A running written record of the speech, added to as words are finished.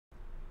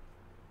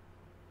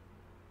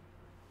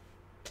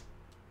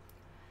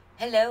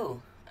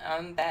Hello,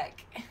 I'm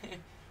back.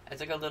 I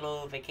took a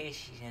little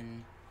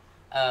vacation,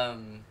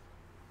 um,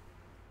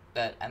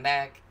 but I'm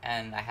back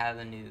and I have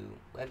a new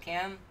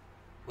webcam,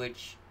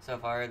 which so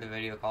far the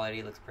video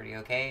quality looks pretty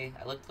okay.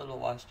 I looked a little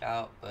washed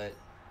out, but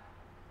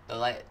the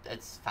light,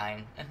 it's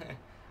fine.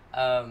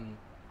 um,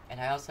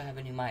 and I also have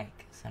a new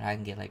mic, so now I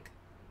can get like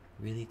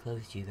really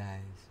close to you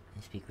guys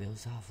and speak real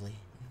softly.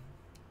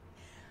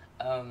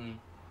 um,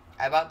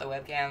 I bought the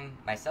webcam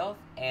myself,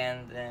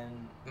 and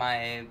then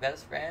my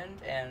best friend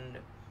and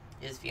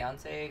his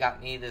fiance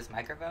got me this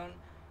microphone.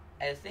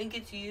 I think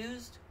it's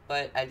used,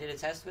 but I did a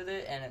test with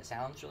it, and it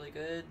sounds really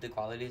good. The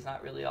quality's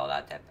not really all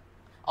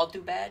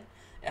too bad.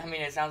 I mean,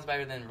 it sounds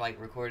better than like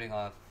recording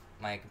off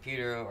my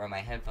computer or my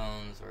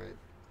headphones or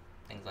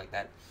things like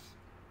that.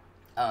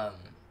 Um,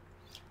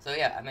 so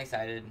yeah, I'm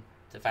excited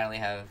to finally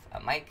have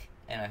a mic,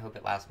 and I hope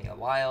it lasts me a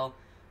while.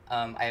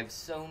 I have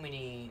so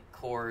many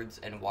cords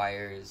and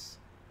wires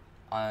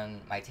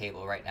on my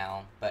table right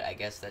now, but I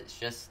guess that's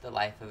just the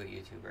life of a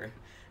YouTuber,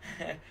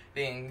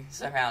 being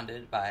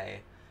surrounded by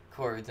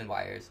cords and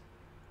wires.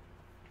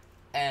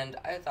 And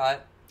I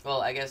thought,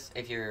 well, I guess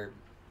if you're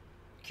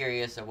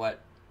curious of what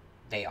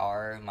they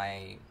are,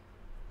 my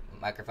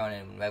microphone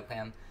and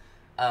webcam,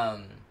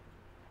 um,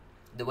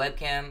 the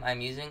webcam I'm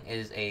using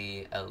is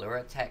a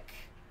Luratech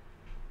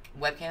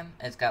webcam.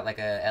 It's got like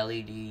a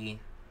LED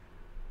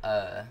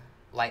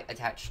light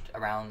attached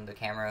around the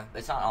camera.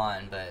 It's not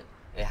on, but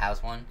it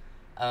has one.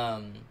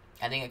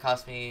 I think it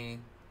cost me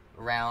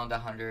around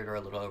 $100 or a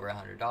little over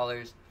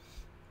 $100.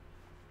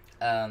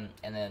 And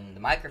then the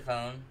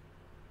microphone.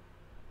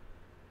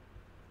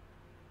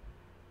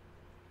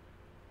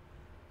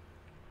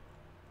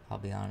 I'll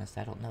be honest,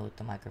 I don't know what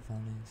the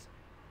microphone is.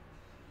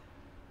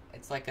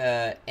 It's like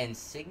a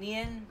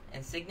Insignian?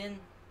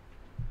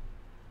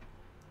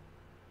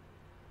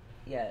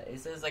 Yeah, it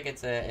says like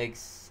it's a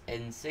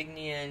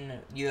Insignian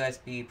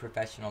USB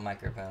professional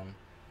microphone.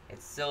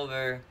 It's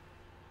silver,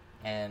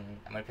 and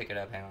I'm gonna pick it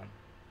up. Hang on,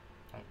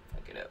 don't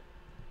pick it up.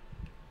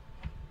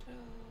 Oh,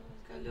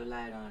 it's got a little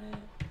light on it.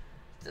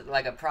 It's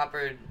like a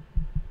proper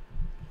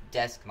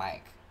desk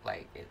mic.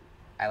 Like it,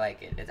 I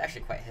like it. It's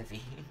actually quite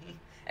heavy.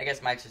 I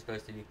guess mics are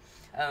supposed to be.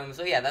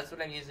 So yeah, that's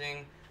what I'm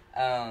using.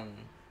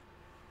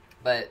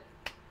 But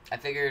I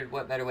figured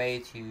what better way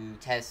to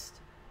test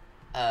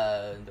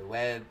the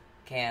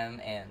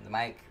webcam and the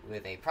mic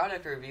with a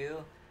product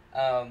review.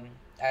 So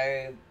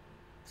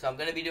I'm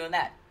gonna be doing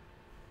that.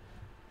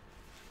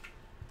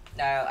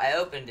 Now, I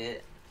opened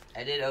it.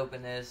 I did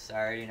open this. I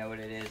already know what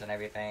it is and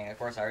everything. Of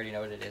course, I already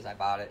know what it is. I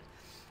bought it.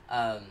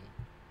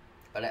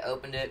 But I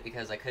opened it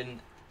because I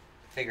couldn't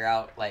figure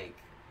out, like,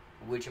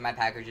 which of my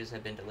packages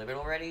had been delivered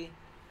already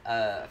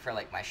for,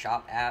 like, my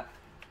shop app.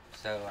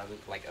 So I,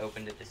 like,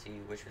 opened it to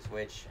see which was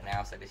which. And I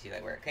also had to see,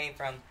 like, where it came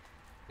from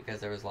because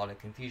there was a lot of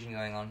confusion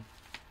going on.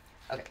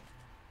 Okay.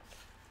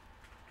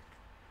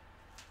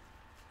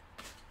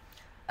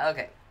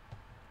 Okay.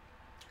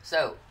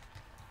 So,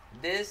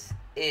 this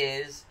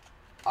is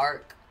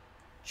ARK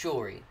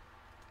CHEWELRY.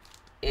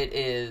 It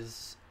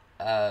is,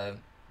 well,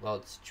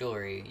 it's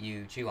jewelry,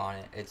 you chew on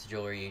it. It's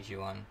jewelry you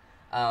chew on.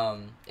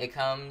 It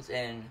comes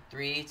in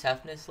 3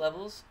 toughness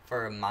levels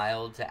for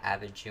mild to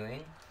avid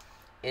chewing.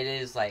 It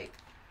is, like,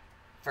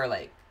 for,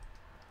 like,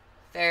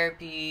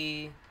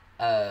 therapy,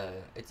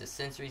 it's a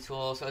sensory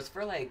tool, so it's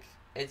for, like,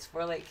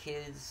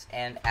 kids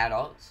and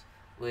adults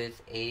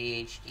with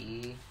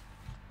ADHD,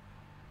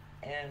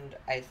 and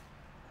I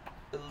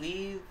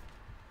believe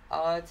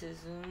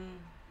autism.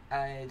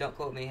 Don't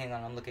quote me, hang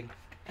on, I'm looking.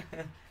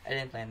 I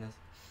didn't plan this.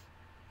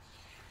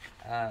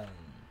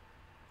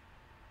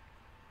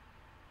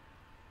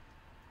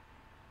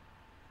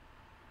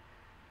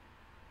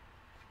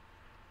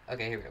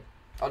 Okay, here we go.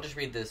 I'll just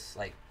read this,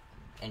 like,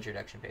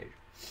 introduction page.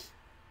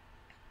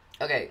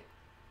 Okay,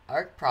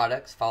 ARK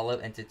products follow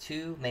into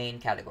 2 main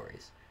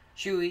categories: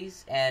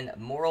 chewies and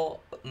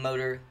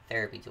motor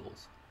therapy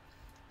tools.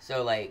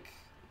 So, like,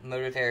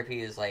 motor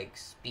therapy is, like,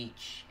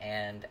 speech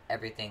and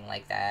everything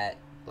like that,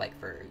 like,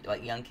 for,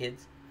 like, young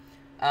kids.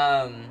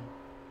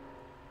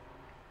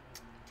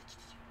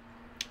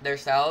 Their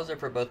styles are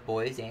for both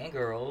boys and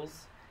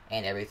girls,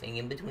 and everything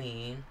in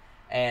between,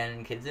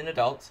 and kids and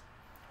adults.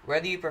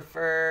 Whether you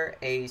prefer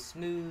a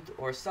smooth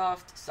or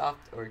soft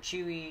or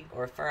chewy,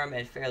 or firm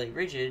and fairly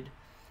rigid,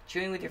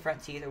 chewing with your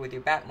front teeth or with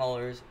your back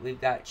molars, we've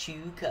got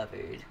you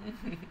covered.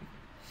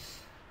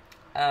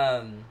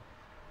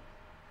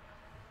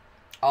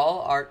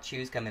 All ARK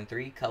chews come in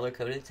 3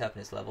 color-coded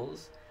toughness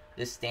levels.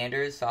 The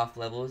standard soft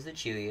level is the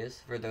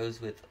chewiest for those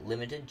with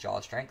limited jaw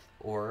strength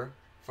or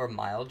for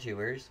mild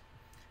chewers.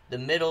 The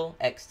middle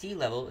XT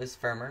level is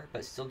firmer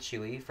but still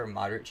chewy for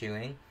moderate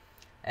chewing.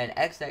 And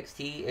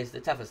XXT is the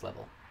toughest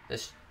level,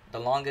 the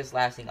longest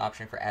lasting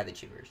option for avid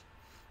chewers.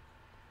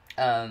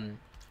 How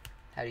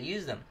to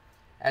use them: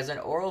 as an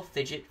oral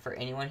fidget for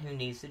anyone who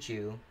needs to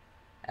chew,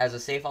 as a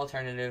safe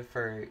alternative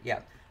for,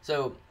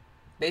 so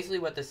basically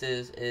what this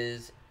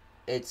is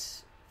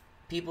it's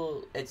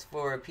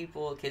for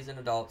people, kids and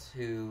adults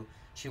who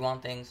chew on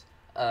things,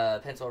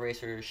 pencil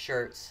erasers,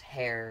 shirts,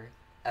 hair,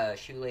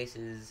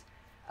 shoelaces,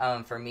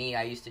 For me,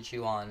 I used to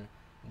chew on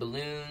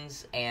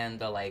balloons and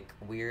the like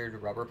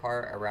weird rubber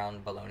part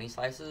around bologna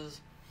slices.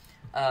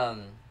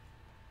 Um,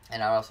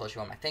 and I also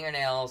chew on my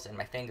fingernails and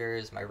my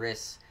fingers, my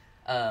wrists.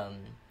 Um,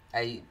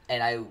 I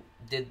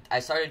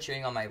started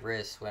chewing on my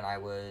wrists when I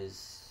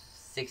was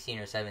 16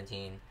 or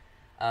 17.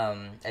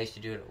 I used to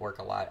do it at work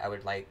a lot. I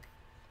would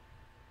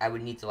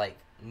need to like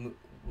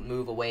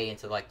move away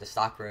into like the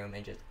stock room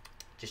and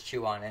just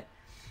chew on it.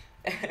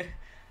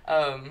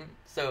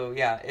 So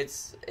yeah,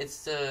 it's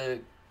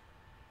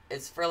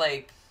for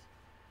like,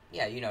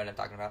 yeah, you know what I'm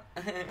talking about.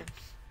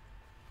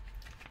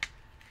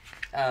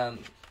 um,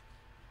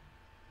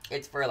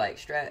 it's for like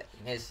stress.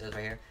 It says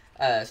right here,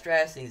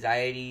 stress,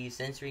 anxiety,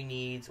 sensory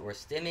needs, or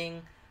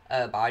stimming,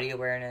 body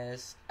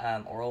awareness,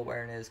 oral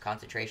awareness,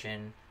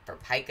 concentration, for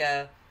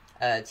pica,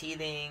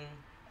 teething,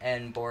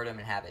 and boredom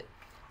and habit.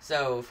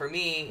 So for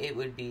me, it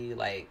would be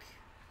like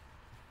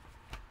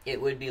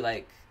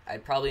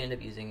I'd probably end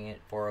up using it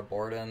for a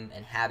boredom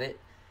and habit,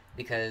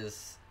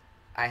 because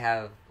I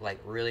have like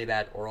really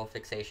bad oral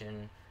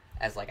fixation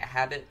as like a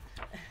habit.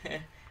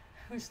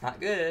 It's not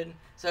good.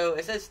 So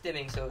it says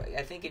stimming, so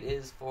I think it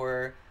is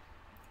for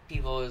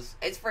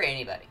it's for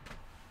anybody.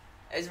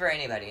 It's for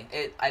anybody.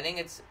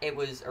 It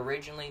was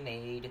originally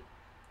made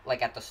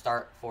like at the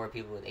start for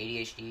people with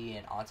ADHD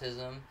and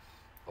autism,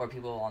 or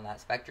people on that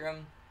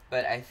spectrum,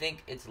 but I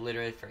think it's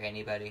literally for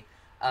anybody.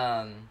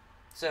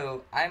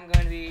 So I'm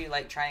going to be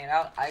like trying it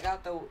out. I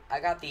got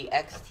the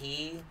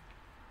XT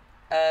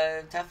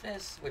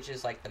toughness, which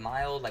is like the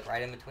mild, like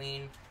right in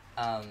between,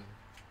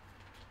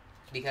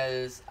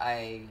 because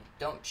I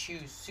don't chew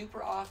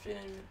super often,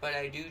 but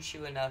I do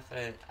chew enough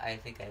that I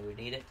think I would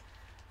need it.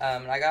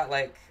 And I got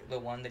like the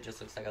one that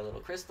just looks like a little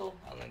crystal.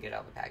 I'm gonna get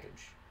out of the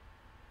package.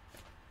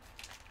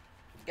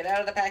 Get out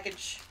of the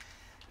package.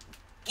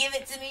 Give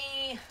it to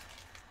me.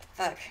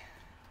 Fuck.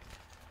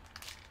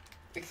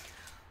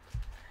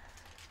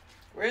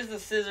 Where's the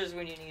scissors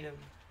when you need them?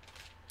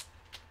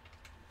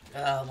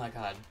 Oh my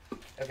god.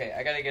 Okay,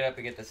 I gotta get up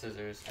and get the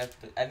scissors.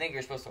 I think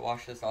you're supposed to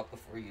wash this off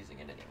before using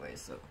it anyway,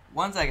 so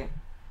 1 second.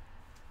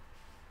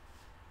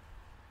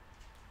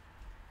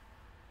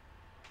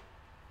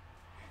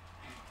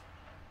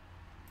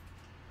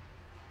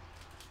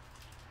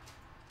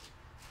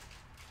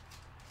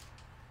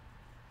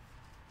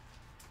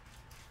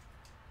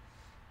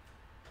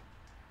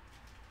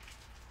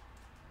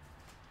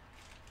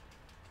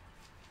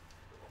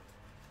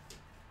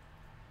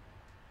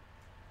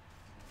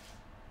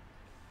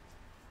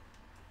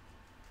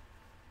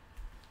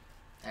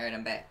 Alright,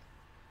 I'm back.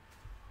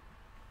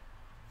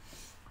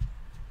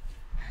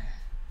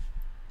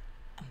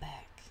 I'm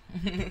back.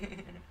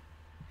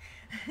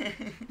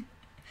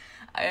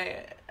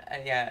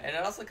 Yeah, and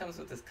it also comes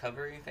with this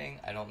covering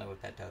thing. I don't know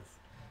what that does.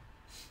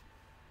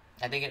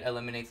 I think it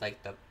eliminates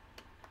like the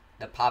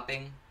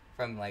popping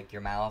from like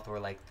your mouth,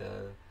 or like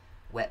the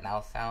wet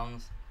mouth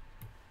sounds.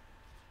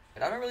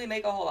 But I don't really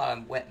make a whole lot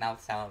of wet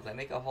mouth sounds. I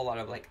make a whole lot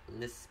of like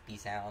lispy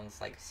sounds,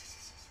 like.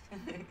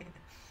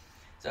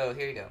 So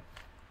here you go.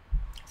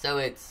 So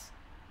it's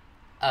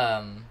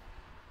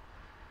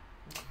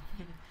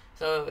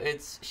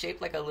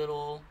shaped like a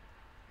little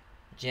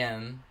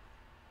gem,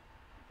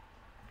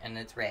 and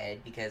it's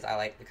red because I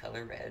like the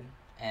color red,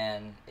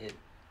 and it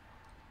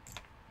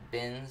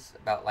bends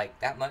about like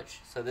that much.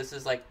 So this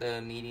is like the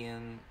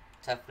medium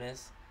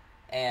toughness,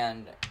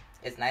 and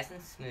it's nice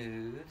and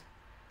smooth.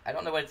 I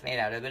don't know what it's made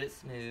out of, but it's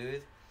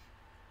smooth.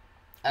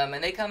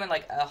 And they come in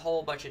like a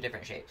whole bunch of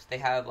different shapes. They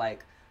have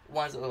like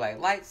ones that look like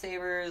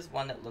lightsabers,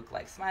 one that look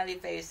like smiley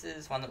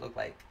faces, one that look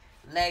like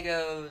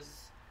Legos.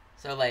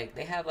 So like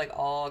they have like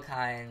all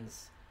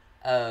kinds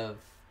of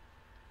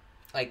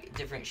like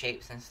different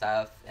shapes and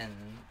stuff, and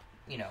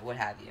you know, what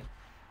have you.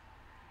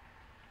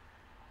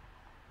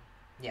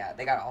 Yeah,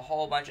 they got a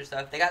whole bunch of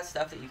stuff. They got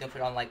stuff that you can put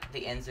on like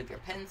the ends of your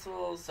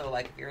pencils. So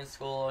like if you're in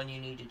school and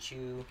you need to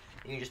chew,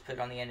 you can just put it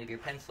on the end of your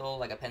pencil,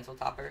 like a pencil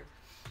topper,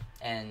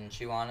 and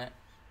chew on it.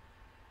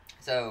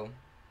 So,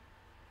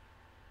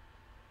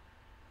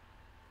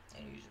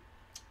 and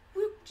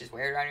you just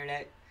wear it around your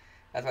neck.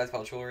 That's why it's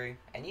called CHEWELRY.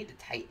 I need to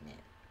tighten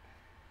it.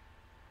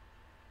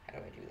 How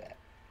do I do that?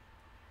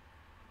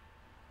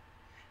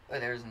 Oh,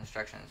 there's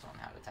instructions on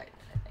how to tighten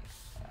it, I think.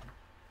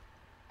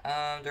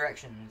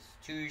 Directions.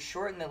 To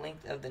shorten the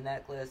length of the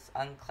necklace,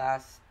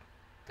 unclasp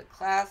the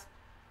clasp.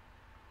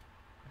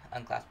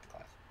 Unclasp the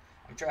clasp.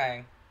 I'm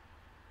trying.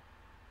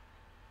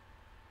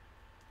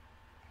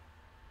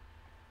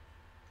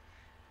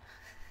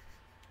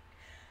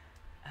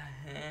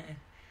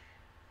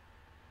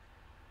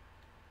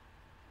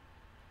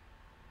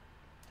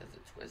 Does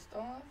it twist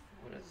off?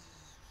 What is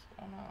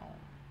going on?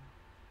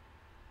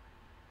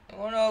 It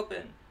won't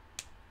open.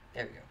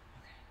 There we go.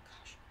 Okay,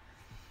 gosh.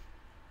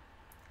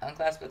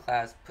 Unclasp the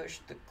clasp. Push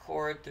the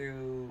cord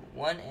through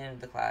one end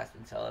of the clasp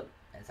until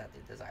it's at the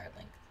desired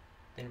length.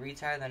 Then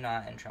retie the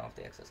knot and trim off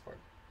the excess cord.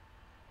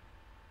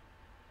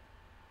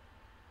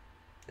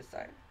 This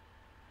side.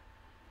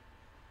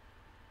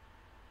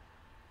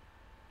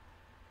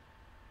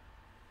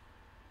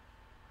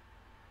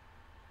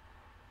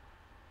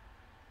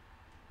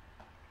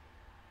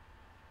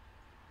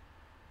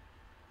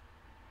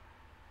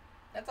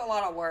 That's a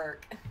lot of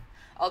work.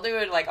 I'll do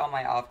it, like, on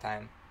my off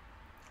time.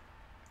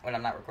 When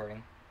I'm not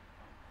recording.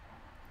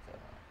 So.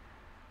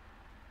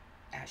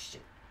 Ah,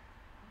 shit.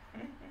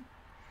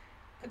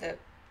 Put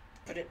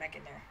it back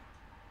in there.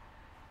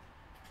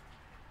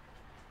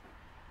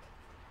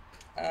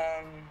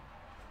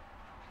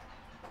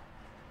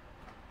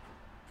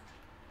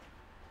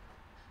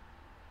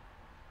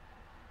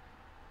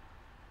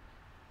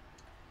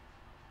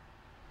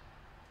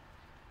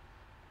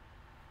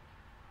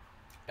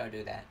 Don't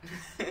do that.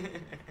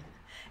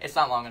 It's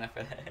not long enough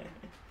for that.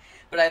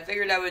 But I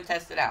figured I would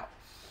test it out.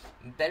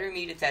 Better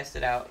me to test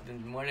it out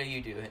than one of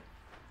you do it.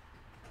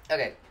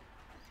 Okay.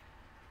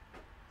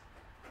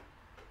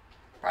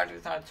 Project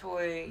is not a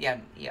toy. Yeah,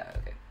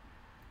 okay.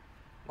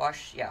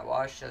 Wash,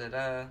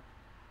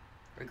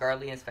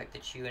 Regardless, inspect the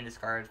chew and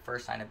discard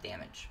first sign of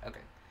damage.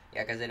 Okay.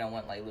 Yeah, because they don't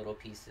want, like, little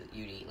pieces.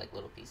 You to eat, like,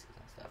 little pieces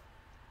and stuff.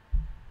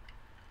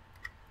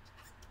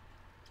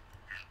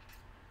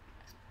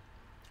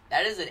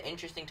 That is an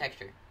interesting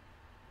texture.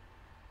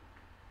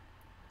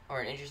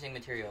 Or an interesting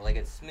material. Like,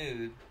 it's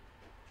smooth.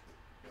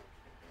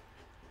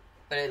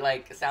 But it,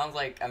 like, sounds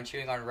like I'm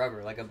chewing on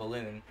rubber, like a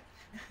balloon.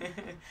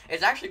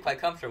 It's actually quite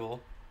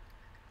comfortable.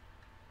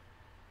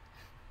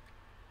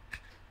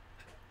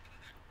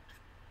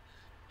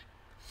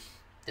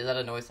 Does that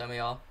annoy some of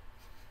y'all?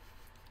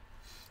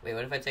 Wait,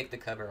 what if I take the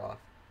cover off?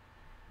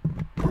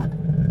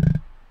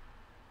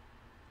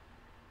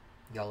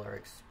 Y'all are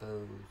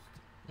exposed.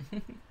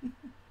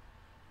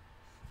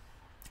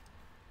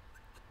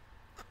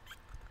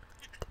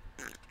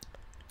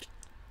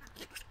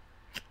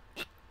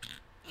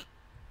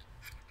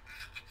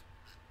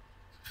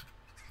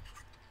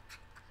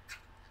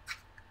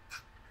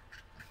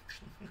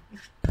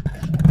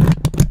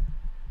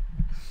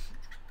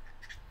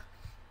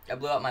 I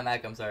blew out my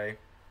mic, I'm sorry.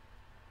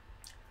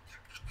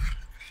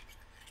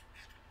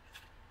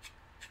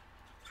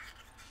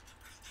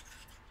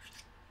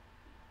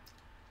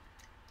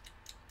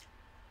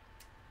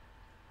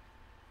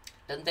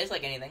 Doesn't taste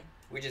like anything,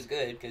 which is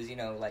good, because, you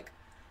know, like,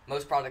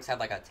 most products have,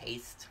 like, a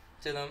taste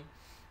to them,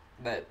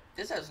 but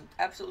this has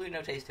absolutely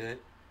no taste to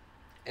it.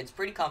 It's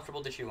pretty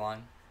comfortable to chew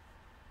on.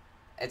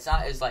 It's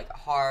not as, like,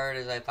 hard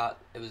as I thought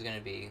it was going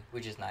to be,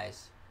 which is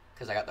nice,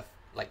 because I got the,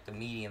 like, the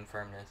medium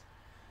firmness.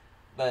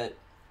 But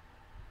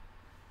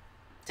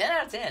 10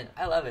 out of 10.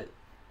 I love it.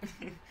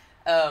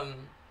 Yeah,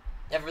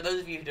 for those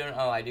of you who don't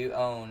know, I do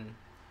own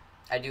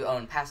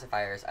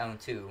pacifiers. I own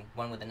two.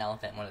 One with an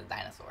elephant, one with a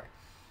dinosaur.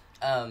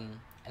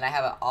 And I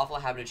have an awful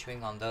habit of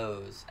chewing on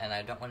those, and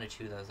I don't want to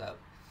chew those up.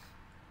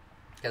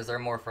 Because they're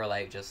more for,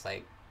 like, just,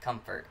 like,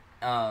 comfort.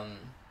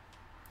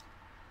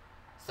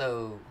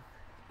 So,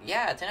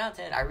 yeah, 10 out of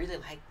 10. I really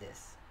like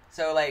this.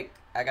 So, like,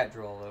 I got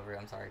drool all over it.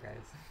 I'm sorry,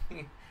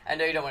 guys. I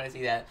know you don't want to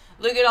see that.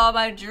 Look at all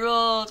my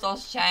drool. It's all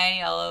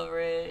shiny all over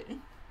it.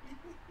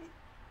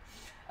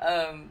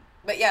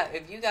 But yeah,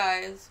 if you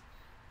guys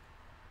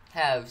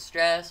have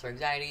stress or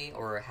anxiety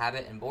or a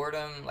habit and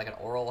boredom, like an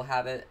oral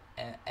habit,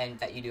 and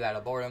that you do out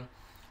of boredom,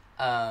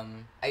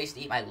 I used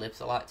to eat my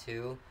lips a lot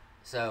too.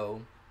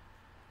 So,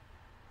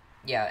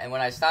 yeah, and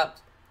when I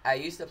stopped, I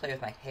used to play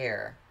with my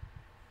hair.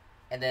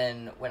 And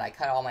then when I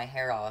cut all my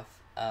hair off,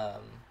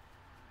 I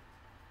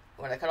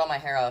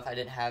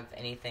didn't have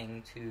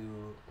anything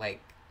to,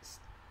 like,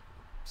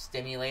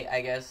 stimulate,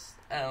 I guess.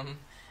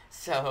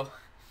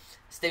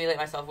 Stimulate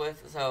myself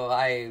with. So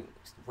I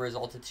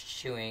resorted to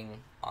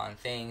chewing on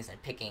things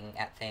and picking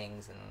at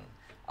things and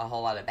a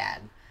whole lot of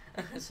bad.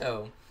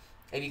 So,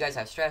 if you guys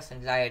have stress,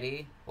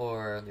 anxiety,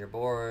 or you're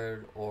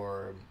bored,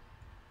 or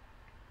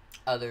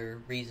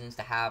other reasons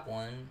to have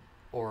one,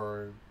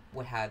 or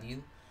what have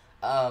you,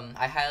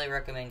 I highly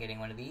recommend getting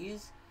one of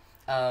these.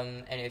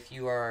 And if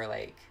you are,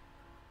 like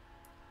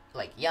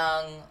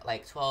young,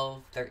 like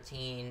 12,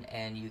 13,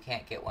 and you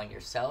can't get one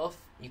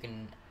yourself, you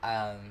can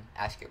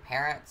ask your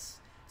parents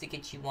to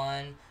get you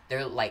one.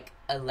 They're like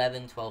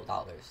 $11,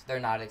 $12. They're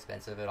not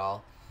expensive at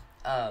all.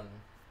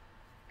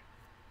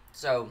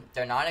 So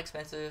they're not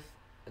expensive.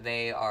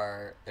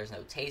 There's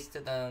no taste to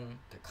them.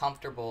 They're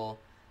comfortable.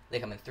 They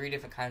come in 3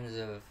 different kinds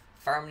of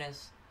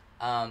firmness,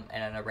 and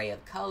an array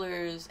of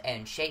colors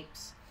and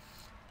shapes.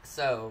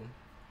 So,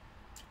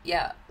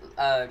 yeah,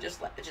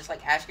 just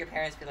like ask your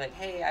parents, be like,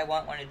 hey, I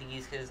want one of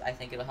these because I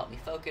think it'll help me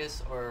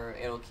focus, or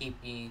it'll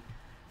keep me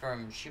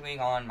from chewing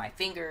on my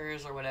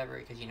fingers or whatever,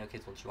 because, you know,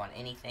 kids will chew on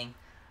anything.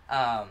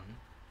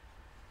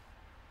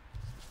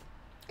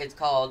 It's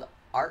called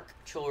ARK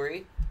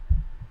Therapeutic,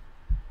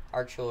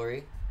 or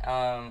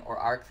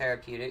ARK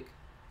Therapeutic.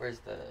 Where's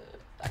the...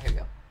 Oh, here we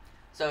go.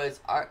 So it's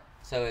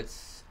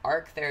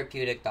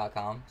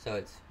ARKtherapeutic.com. So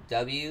it's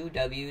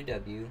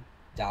www.ARKTherapeutic,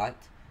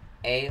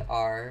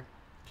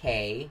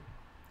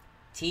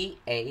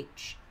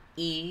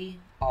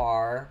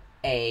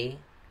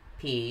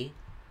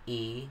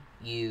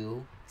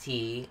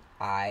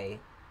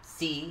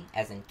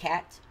 as in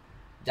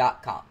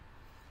cat.com.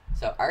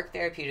 So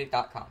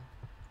ARKtherapeutic.com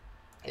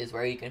is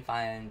where you can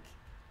find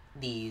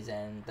these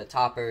and the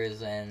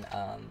toppers and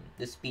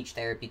the speech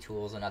therapy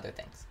tools and other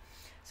things.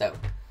 So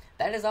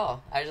that is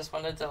all. I just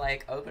wanted to,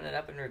 like, open it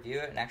up and review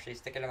it and actually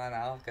stick it in my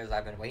mouth because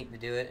I've been waiting to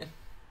do it.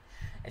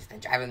 It's been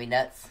driving me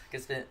nuts.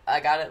 Cause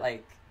I got it,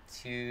 like,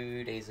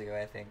 2 days ago,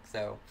 I think.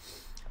 So,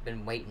 I've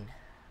been waiting.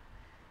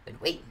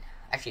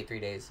 Actually,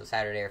 3 days. So,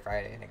 Saturday or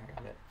Friday, I think I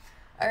got it.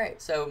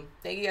 Alright, so,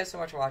 thank you guys so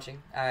much for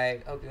watching. I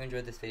hope you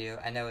enjoyed this video.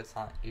 I know it's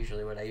not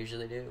usually what I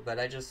usually do, but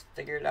I just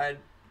figured I'd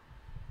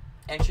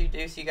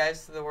introduce you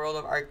guys to the world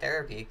of ARK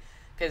Therapy.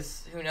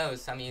 Because, who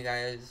knows, some of you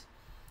guys,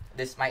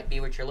 this might be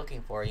what you're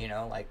looking for, you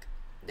know? Like,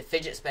 the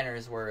fidget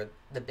spinners were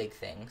the big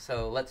thing.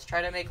 So, let's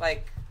try to make,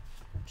 like,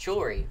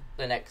 CHEWELRY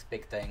the next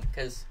big thing.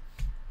 Because,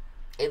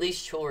 at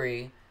least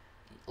CHEWELRY,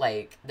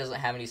 like, doesn't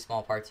have any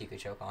small parts you could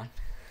choke on.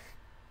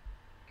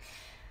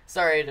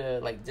 Sorry to,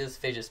 like,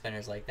 just fidget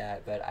spinners like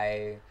that, but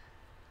I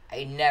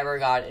never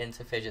got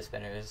into fidget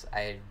spinners.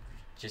 I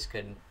just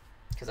couldn't,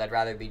 because I'd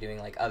rather be doing,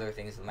 like, other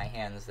things with my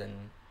hands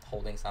than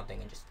holding something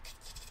and just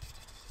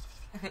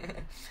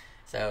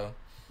so,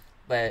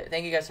 but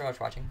thank you guys so much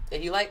for watching.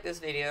 If you like this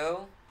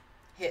video,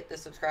 hit the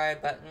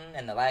subscribe button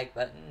and the like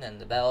button and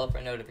the bell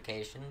for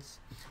notifications,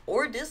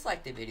 or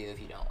dislike the video if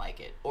you don't like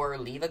it, or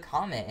leave a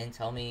comment and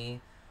tell me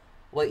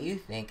what you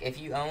think. If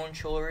you own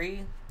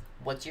CHEWELRY,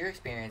 what's your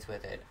experience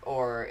with it?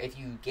 Or if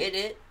you get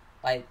it,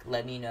 like,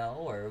 let me know,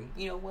 or,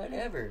 you know,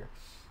 whatever.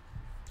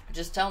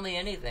 Just tell me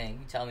anything.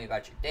 You tell me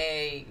about your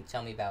day, you can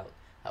tell me about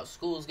how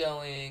school's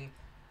going,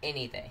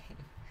 anything.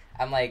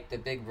 I'm like the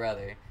big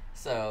brother.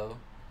 So,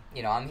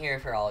 you know, I'm here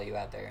for all you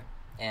out there.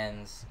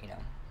 And, you know,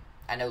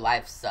 I know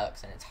life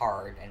sucks and it's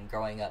hard and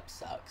growing up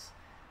sucks.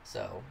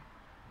 So,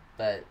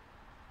 but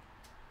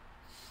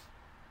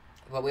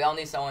we all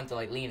need someone to,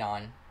 like, lean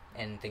on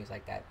and things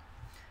like that.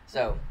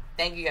 So,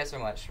 thank you guys so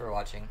much for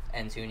watching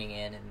and tuning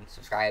in and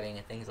subscribing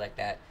and things like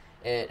that.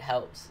 It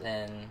helps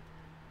and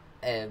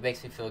it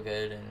makes me feel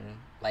good, and,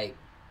 like,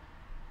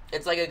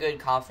 it's like a good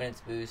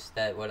confidence boost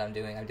that what I'm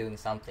doing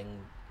something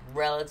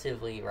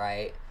relatively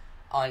right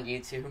on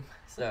YouTube.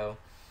 So,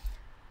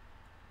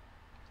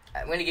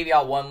 I'm going to give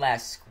y'all one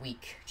last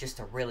squeak just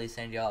to really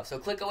send you off. So,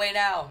 click away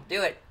now.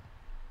 Do it.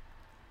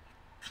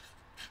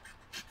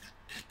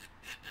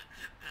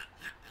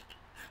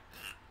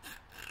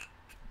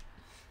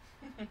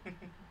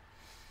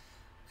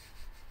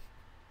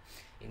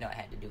 You know I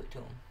had to do it to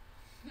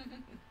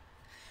him.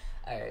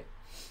 Alright.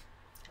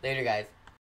 Later, guys.